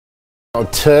Now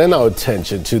turn our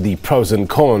attention to the pros and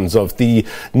cons of the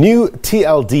new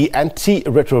TLD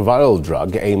anti-retroviral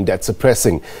drug aimed at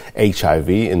suppressing HIV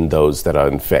in those that are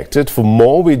infected. For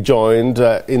more, we're joined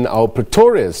in our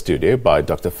Pretoria studio by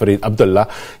Dr Fareed Abdullah.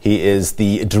 He is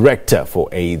the Director for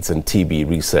AIDS and TB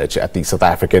Research at the South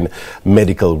African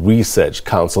Medical Research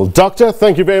Council. Doctor,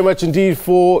 thank you very much indeed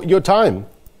for your time.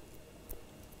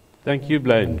 Thank you,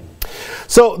 Blaine.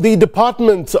 So the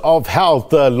Department of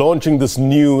Health launching this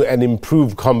new and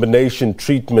improved combination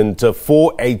treatment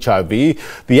for HIV.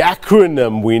 The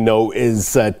acronym we know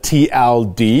is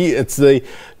TLD. It's the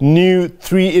new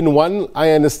 3-in-1,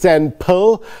 I understand,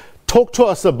 pill. Talk to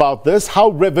us about this. How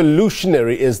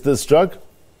revolutionary is this drug?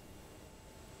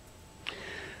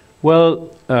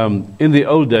 Well, in the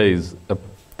old days, a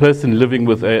person living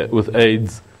with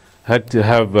AIDS had to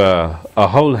have a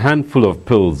whole handful of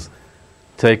pills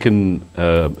taken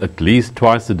at least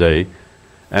twice a day,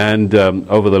 and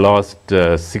over the last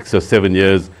 6 or 7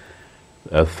 years,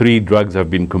 3 drugs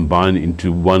have been combined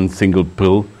into one single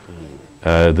pill.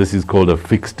 This is called a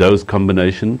fixed dose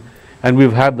combination, and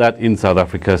we've had that in South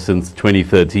Africa since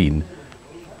 2013.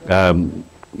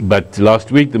 But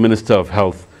last week the Minister of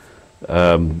Health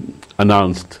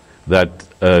announced that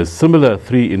a similar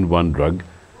 3-in-1 drug,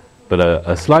 but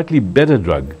a slightly better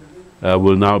drug,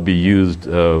 will now be used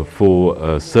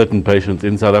for certain patients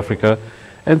in South Africa,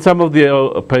 and some of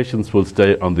the patients will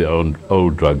stay on their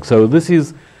old drug. So this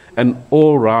is an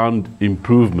all-round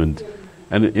improvement,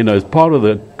 and as part of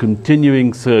the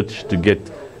continuing search to get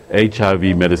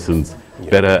HIV medicines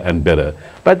better and better.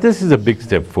 But this is a big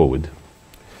step forward.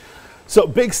 So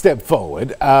big step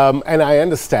forward, and I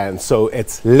understand, so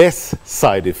it's less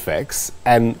side effects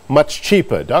and much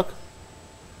cheaper, Doc?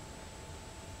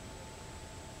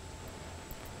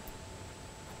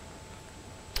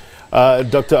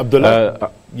 Dr.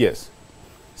 Abdullah? Yes.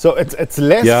 So it's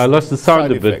less. Yeah, I lost the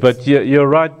sound of it, but you're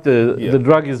right. The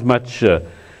drug is much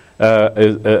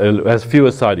has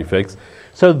fewer side effects.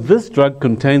 So this drug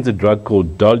contains a drug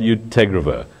called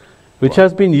dolutegravir, which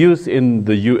has been used in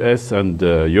the US and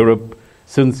Europe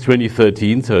since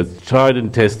 2013. So it's tried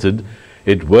and tested.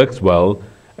 It works well,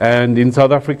 and in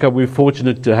South Africa we're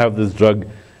fortunate to have this drug,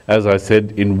 as I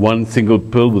said, in one single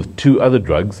pill with 2 other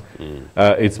drugs.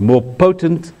 It's more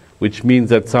potent, which means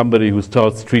that somebody who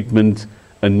starts treatment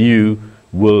anew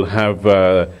will have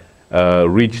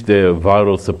reached their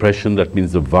viral suppression. That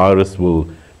means the virus will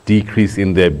decrease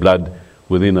in their blood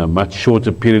within a much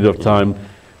shorter period of time.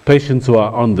 Patients who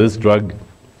are on this drug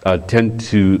tend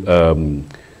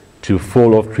to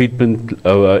fall off treatment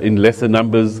in lesser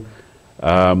numbers.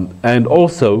 And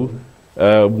also,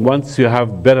 once you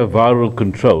have better viral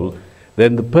control,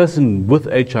 then the person with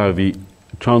HIV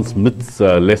transmits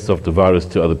less of the virus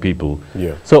to other people.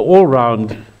 Yeah. So all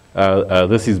round,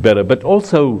 this is better. But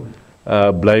also,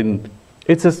 Blaine,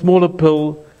 it's a smaller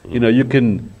pill. You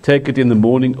can take it in the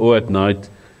morning or at night,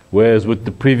 whereas with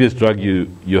the previous drug,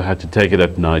 you had to take it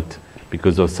at night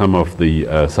because of some of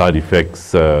the side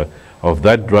effects of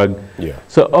that drug. Yeah.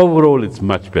 So overall, it's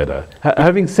much better.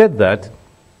 Having said that,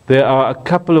 there are a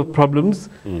couple of problems.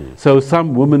 So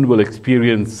some women will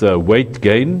experience weight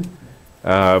gain.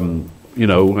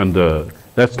 And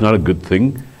that's not a good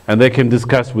thing. And they can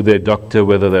discuss with their doctor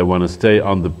whether they want to stay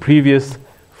on the previous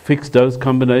fixed dose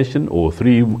combination or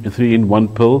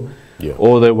 3-in-1 pill,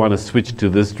 or they want to switch to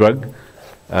this drug.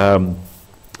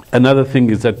 Another thing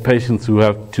is that patients who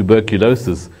have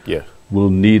tuberculosis will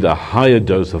need a higher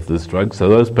dose of this drug. So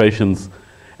those patients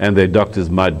and their doctors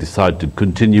might decide to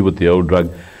continue with the old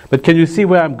drug. But can you see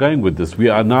where I'm going with this? We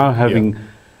are now having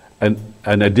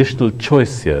an additional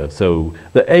choice here. So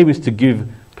the aim is to give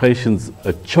patients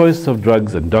a choice of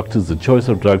drugs and doctors a choice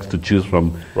of drugs to choose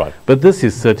from. Right. But this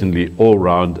is certainly all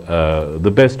round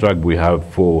the best drug we have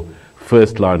for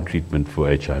first-line treatment for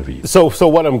HIV. So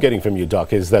what I'm getting from you,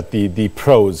 Doc, is that the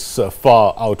pros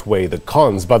far outweigh the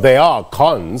cons, but they are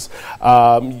cons.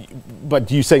 But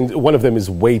you're saying one of them is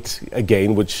weight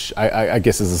gain, which I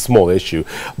guess is a small issue.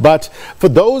 But for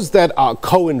those that are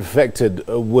co-infected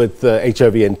with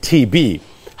HIV and TB,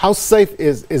 how safe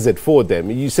is it for them?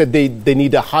 You said they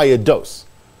need a higher dose.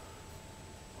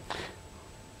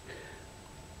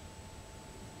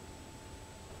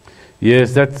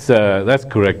 Yes, that's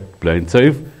correct, Blaine. So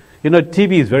if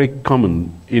TB is very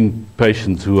common in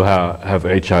patients who have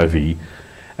HIV,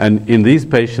 and in these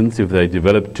patients, if they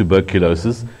develop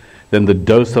tuberculosis, then the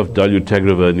dose of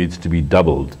dolutegravir needs to be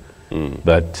doubled.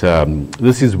 But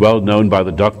this is well known by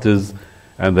the doctors,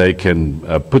 and they can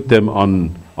put them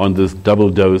on this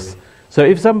double dose. So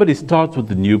if somebody starts with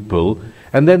the new pill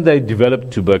and then they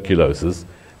develop tuberculosis,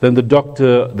 then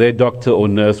their doctor or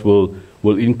nurse will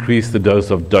will increase the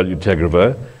dose of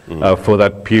dolutegravir for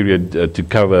that period to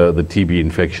cover the TB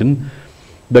infection.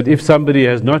 But if somebody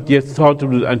has not yet started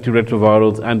with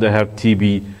antiretrovirals and they have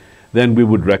TB, then we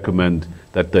would recommend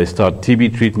that they start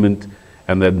TB treatment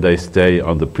and then they stay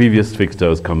on the previous fixed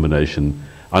dose combination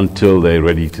until they're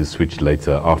ready to switch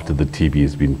later after the TB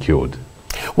has been cured.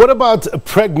 What about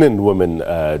pregnant women,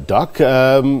 Doc?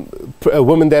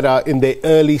 Women that are in the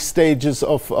early stages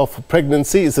of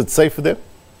pregnancy, is it safe for them?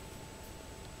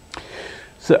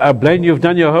 So, Blaine, you've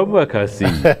done your homework, I see.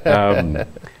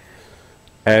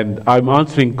 And I'm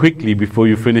answering quickly before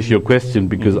you finish your question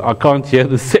because I can't hear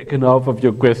the second half of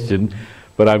your question,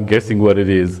 but I'm guessing what it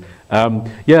is.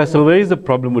 Yeah, so there is a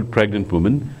problem with pregnant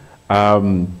women.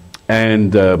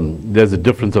 There's a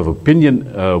difference of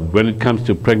opinion when it comes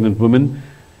to pregnant women.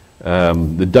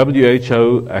 The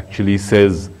WHO actually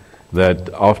says that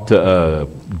after a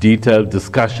detailed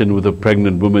discussion with a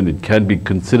pregnant woman, it can be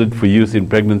considered for use in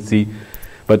pregnancy.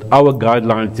 But our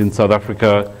guidelines in South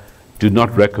Africa do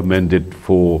not recommend it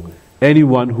for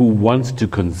anyone who wants to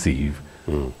conceive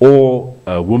or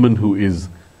a woman who is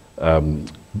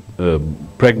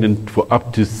pregnant for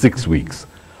up to 6 weeks.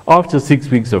 After 6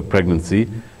 weeks of pregnancy,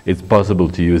 it's possible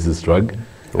to use this drug.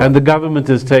 Right. And the government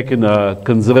has taken a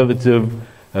conservative,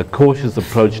 cautious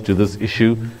approach to this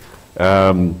issue.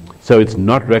 So it's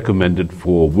not recommended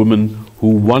for women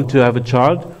who want to have a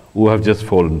child or have just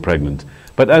fallen pregnant.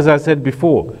 But as I said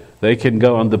before, they can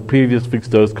go on the previous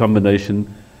fixed dose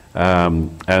combination,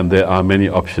 and there are many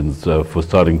options for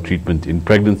starting treatment in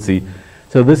pregnancy.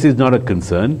 So this is not a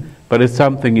concern, but it's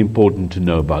something important to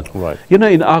know about. Right. You know,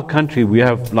 in our country, we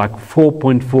have like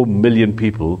 4.4 million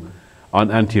people on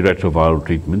antiretroviral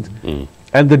treatment,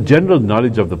 and the general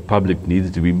knowledge of the public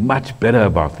needs to be much better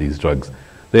about these drugs.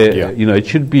 You know, it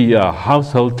should be a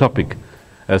household topic.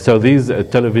 So these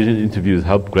television interviews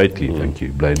help greatly. Thank you,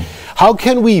 Blaine. How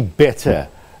can we better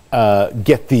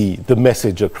get the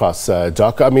message across,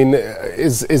 Doc? I mean,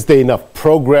 is there enough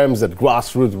programs at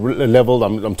grassroots level?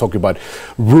 I'm talking about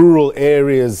rural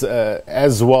areas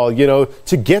as well, you know,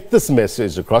 to get this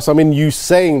message across. I mean, you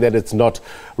saying that it's not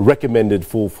recommended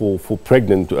for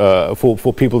pregnant,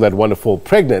 for people that want to fall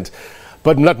pregnant,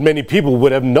 but not many people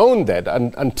would have known that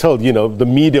until, you know, the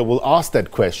media will ask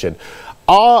that question.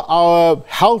 Are our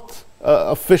health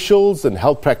officials and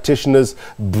health practitioners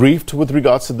briefed with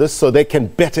regards to this so they can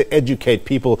better educate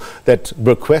people that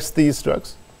request these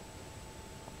drugs?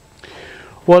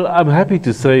 Well, I'm happy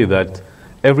to say that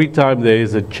every time there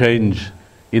is a change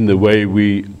in the way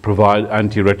we provide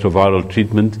antiretroviral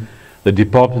treatment, the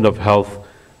Department of Health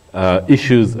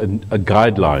issues a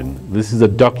guideline. This is a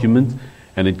document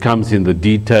and it comes in the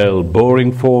detailed,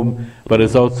 boring form, but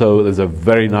it's also, there's a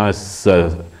very nice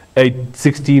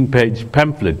 16-page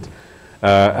pamphlet.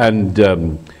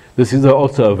 This is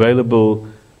also available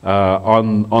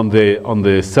on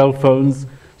their cell phones,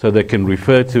 so they can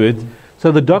refer to it.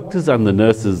 So the doctors and the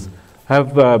nurses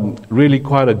have really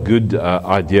quite a good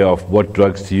idea of what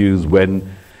drugs to use when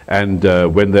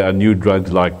there are new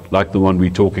drugs like the one we're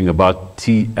talking about,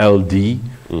 TLD,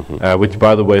 which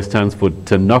by the way stands for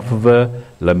tenofovir,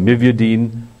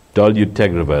 lamivudine,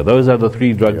 dolutegravir. Those are the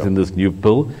three drugs in this new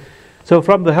pill. So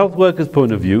from the health workers'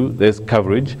 point of view, there's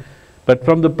coverage. But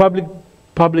from the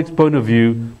public's point of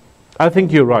view, I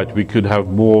think you're right. We could have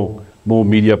more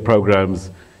media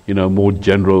programs, you know, more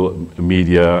general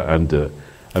media, and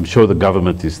I'm sure the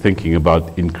government is thinking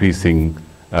about increasing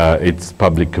its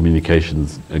public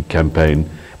communications campaign.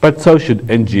 But so should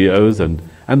NGOs,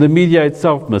 and the media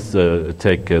itself must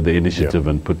take the initiative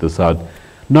and put this out.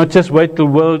 Not just wait till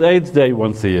World AIDS Day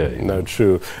once a year. No,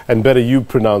 true. And better you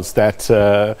pronounce that,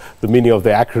 the meaning of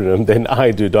the acronym, than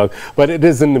I do, Doc. But it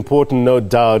is an important, no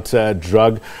doubt,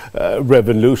 drug,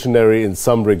 revolutionary in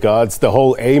some regards. The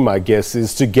whole aim, I guess,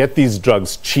 is to get these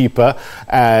drugs cheaper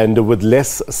and with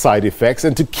less side effects,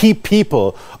 and to keep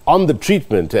people on the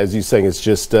treatment. As you're saying, it's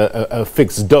just a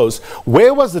fixed dose.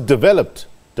 Where was it developed,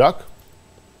 Doc?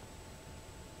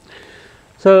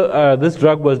 So this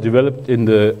drug was developed in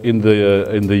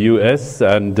the US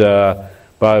and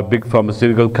by a big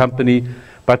pharmaceutical company.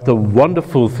 But the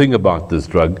wonderful thing about this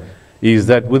drug is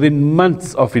that within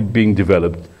months of it being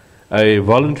developed, a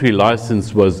voluntary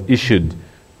license was issued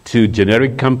to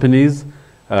generic companies,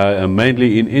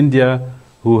 mainly in India,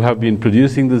 who have been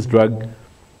producing this drug.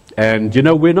 And you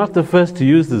know, we're not the first to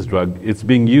use this drug. It's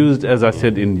being used, as I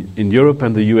said, in Europe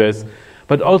and the US.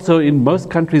 But also in most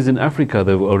countries in Africa,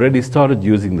 they've already started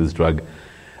using this drug.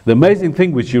 The amazing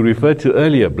thing, which you referred to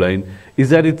earlier, Blaine,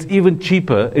 is that it's even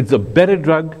cheaper. It's a better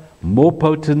drug, more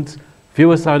potent,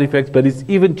 fewer side effects, but it's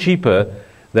even cheaper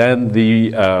than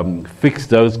the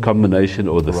fixed dose combination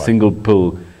or the single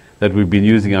pill that we've been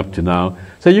using up to now.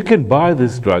 So you can buy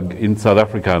this drug in South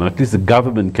Africa, and at least the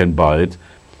government can buy it,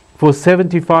 for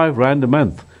 75 Rand a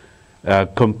month,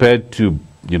 compared to,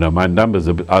 you know, my numbers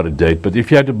are a bit out of date, but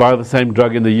if you had to buy the same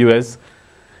drug in the US,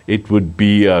 it would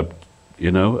be,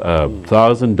 you know,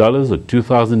 $1,000 or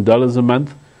 $2,000 a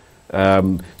month.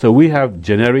 So we have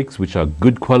generics, which are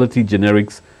good quality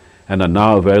generics, and are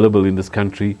now available in this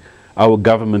country. Our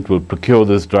government will procure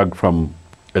this drug from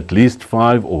at least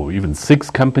 5 or even 6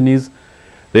 companies.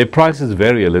 Their prices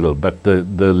vary a little, but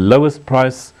the lowest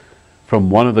price from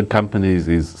one of the companies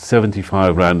is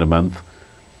 75 Rand a month.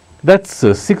 That's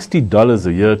 $60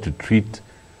 a year to treat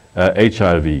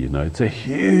HIV. You know, it's a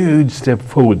huge step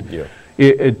forward. Yeah.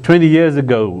 20 years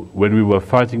ago, when we were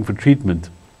fighting for treatment,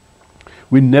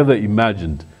 we never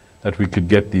imagined that we could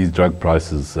get these drug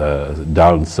prices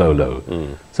down so low.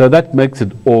 So that makes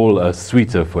it all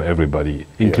sweeter for everybody,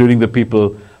 including the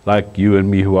people like you and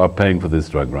me who are paying for this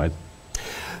drug, right?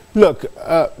 Look,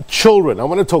 children, I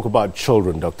want to talk about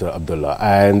children, Dr. Abdullah,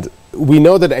 and we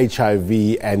know that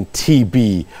HIV and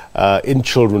TB in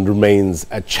children remains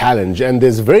a challenge, and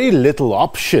there's very little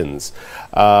options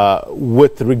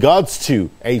with regards to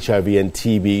HIV and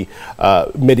TB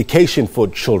medication for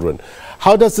children.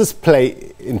 How does this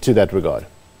play into that regard?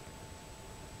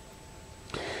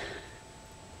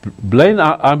 Blaine,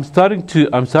 I'm starting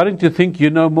to think you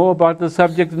know more about the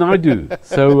subject than I do.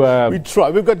 So we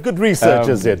try. We've got good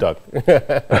researchers here, Doc.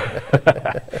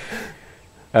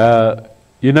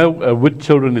 You know, with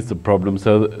children it's a problem.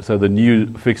 So the new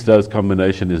fixed dose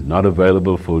combination is not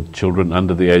available for children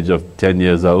under the age of 10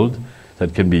 years old.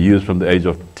 That can be used from the age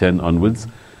of 10 onwards.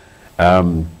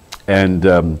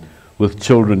 With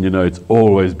children, you know, it's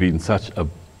always been such a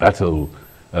battle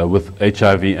with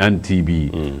HIV and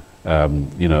TB.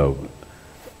 You know,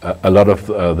 a lot of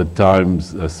the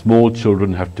times small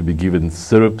children have to be given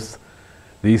syrups.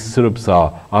 These syrups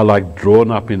are like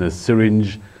drawn up in a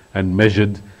syringe and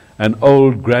measured, and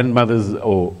old grandmothers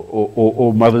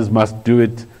or mothers must do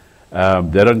it.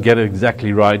 They don't get it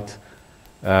exactly right.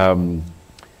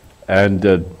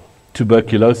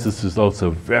 Tuberculosis is also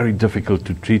very difficult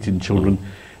to treat in children.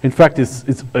 In fact,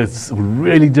 it's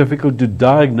really difficult to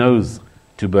diagnose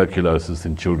tuberculosis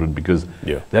in children because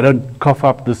they don't cough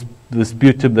up the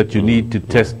sputum that you need to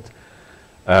test.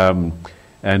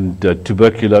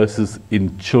 Tuberculosis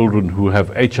in children who have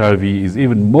HIV is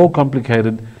even more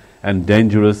complicated and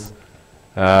dangerous.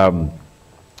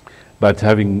 But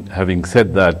having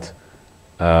said that,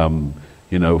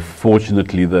 you know,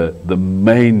 fortunately the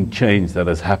main change that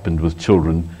has happened with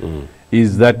children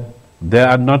is that they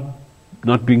are not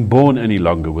being born any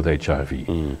longer with HIV.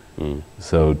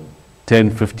 So 10,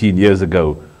 15 years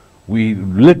ago, we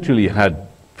literally had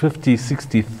 50,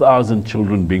 60,000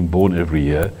 children being born every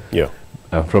year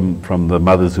from the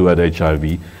mothers who had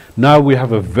HIV. Now we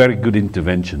have a very good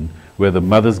intervention where the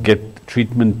mothers get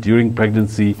treatment during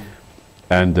pregnancy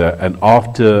and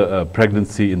after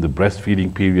pregnancy in the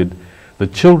breastfeeding period. The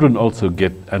children also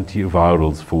get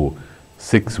antivirals for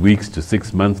 6 weeks to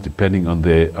 6 months, depending on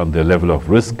their level of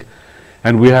risk.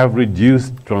 And we have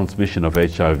reduced transmission of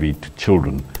HIV to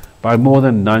children by more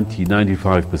than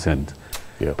 90–95%.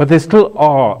 But there still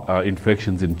are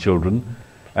infections in children,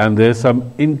 and there's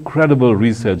some incredible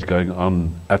research going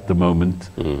on at the moment.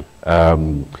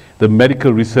 The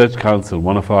Medical Research Council,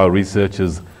 one of our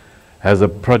researchers, has a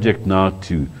project now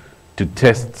to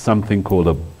test something called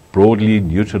a broadly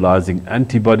neutralizing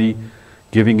antibody,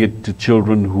 giving it to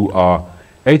children who are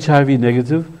HIV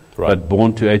negative, but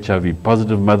born to HIV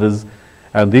positive mothers.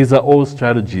 And these are all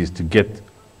strategies to get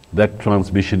that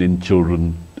transmission in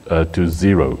children to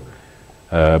zero.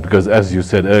 Because as you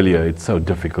said earlier, it's so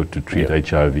difficult to treat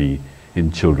HIV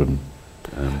in children.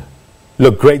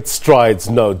 Look, great strides,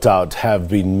 no doubt, have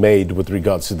been made with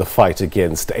regards to the fight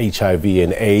against HIV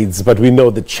and AIDS, but we know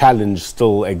the challenge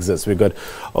still exists. We've got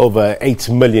over 8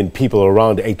 million people,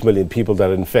 around 8 million people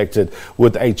that are infected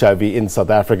with HIV in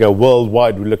South Africa.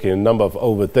 Worldwide, we're looking at a number of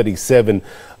over 37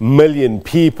 million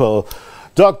people.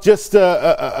 Doc, just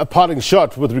a parting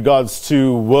shot with regards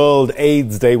to World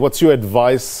AIDS Day. What's your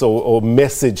advice or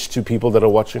message to people that are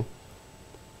watching?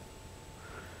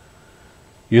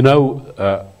 You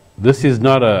know, this is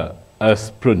not a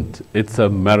sprint, it's a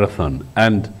marathon.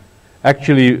 And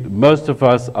actually, most of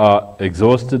us are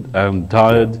exhausted and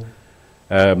tired,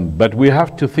 but we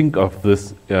have to think of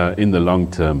this in the long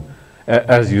term.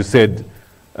 As you said,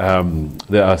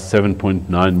 there are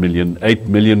 7.9 million, 8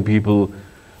 million people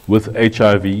with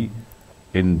HIV.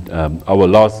 At our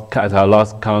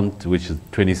last count, which is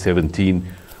 2017,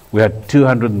 we had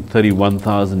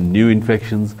 231,000 new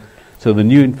infections. So the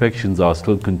new infections are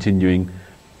still continuing.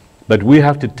 But we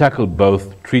have to tackle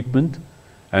both treatment,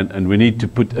 and we need to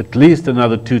put at least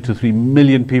another 2 to 3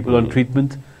 million people on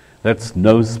treatment. That's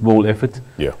no small effort.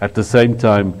 Yeah. At the same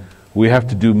time, we have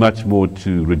to do much more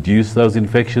to reduce those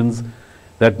infections.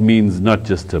 That means not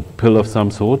just a pill of some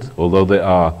sort, although there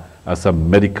are some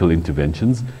medical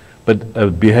interventions,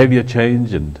 but behavior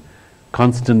change and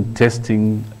constant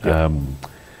testing,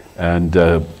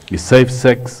 and safe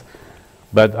sex.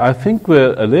 But I think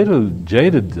we're a little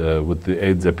jaded with the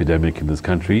AIDS epidemic in this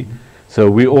country. So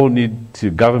we all need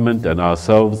to, government and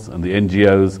ourselves and the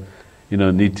NGOs,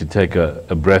 need to take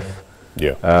a breath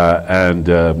and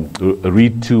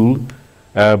retool.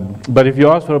 But if you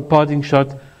ask for a parting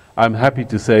shot, I'm happy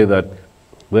to say that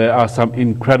there are some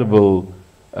incredible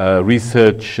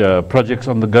research projects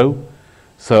on the go.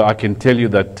 So I can tell you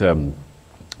that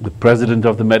the president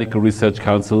of the Medical Research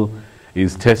Council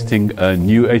is testing a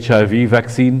new HIV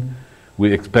vaccine.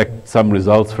 We expect some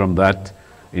results from that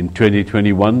in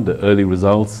 2021, the early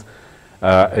results.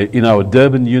 In our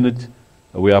Durban unit,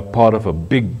 we are part of a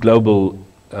big global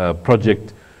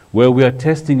project where we are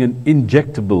testing an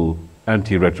injectable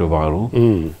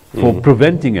anti-retroviral for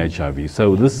preventing HIV.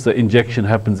 So this injection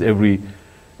happens every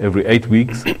 8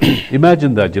 weeks.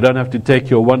 Imagine that. You don't have to take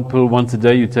your one pill once a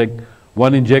day. You take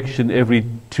one injection every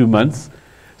 2 months.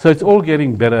 So it's all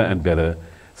getting better and better.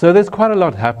 So there's quite a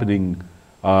lot happening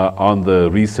on the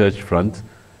research front.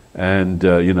 And,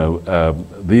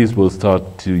 these will start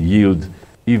to yield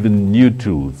even new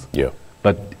tools. Yeah.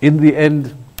 But in the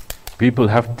end, people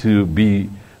have to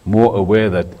be more aware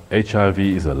that HIV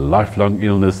is a lifelong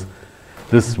illness.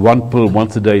 This one pill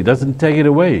once a day doesn't take it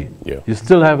away. Yeah. You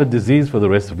still have a disease for the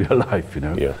rest of your life,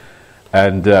 Yeah.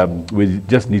 And we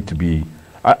just need to be...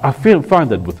 I find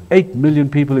that with 8 million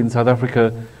people in South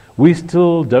Africa, we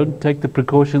still don't take the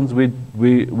precautions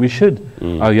we should.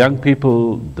 Our young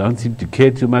people don't seem to care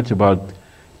too much about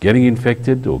getting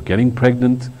infected or getting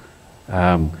pregnant.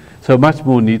 So much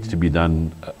more needs to be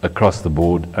done across the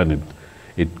board, and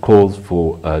it calls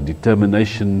for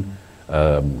determination.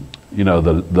 The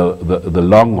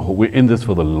long haul. We're in this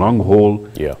for the long haul.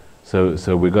 Yeah.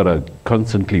 So we've got to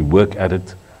constantly work at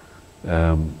it.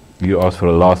 You asked for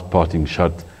a last parting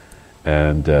shot,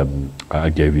 and I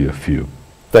gave you a few.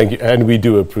 Thank you, and we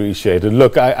do appreciate it.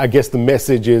 Look, I guess the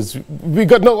message is we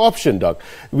got no option, Doc.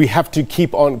 We have to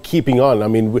keep on keeping on. I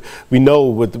mean, we know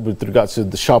with regards to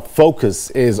the sharp focus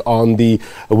is on the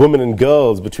women and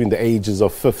girls between the ages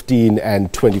of 15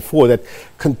 and 24 that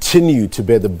continue to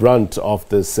bear the brunt of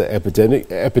this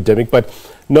epidemic. But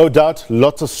no doubt,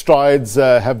 lots of strides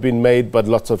have been made, but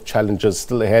lots of challenges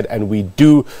still ahead. And we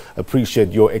do appreciate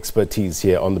your expertise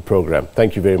here on the program.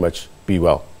 Thank you very much. Be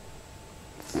well.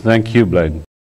 Thank you, Blaine.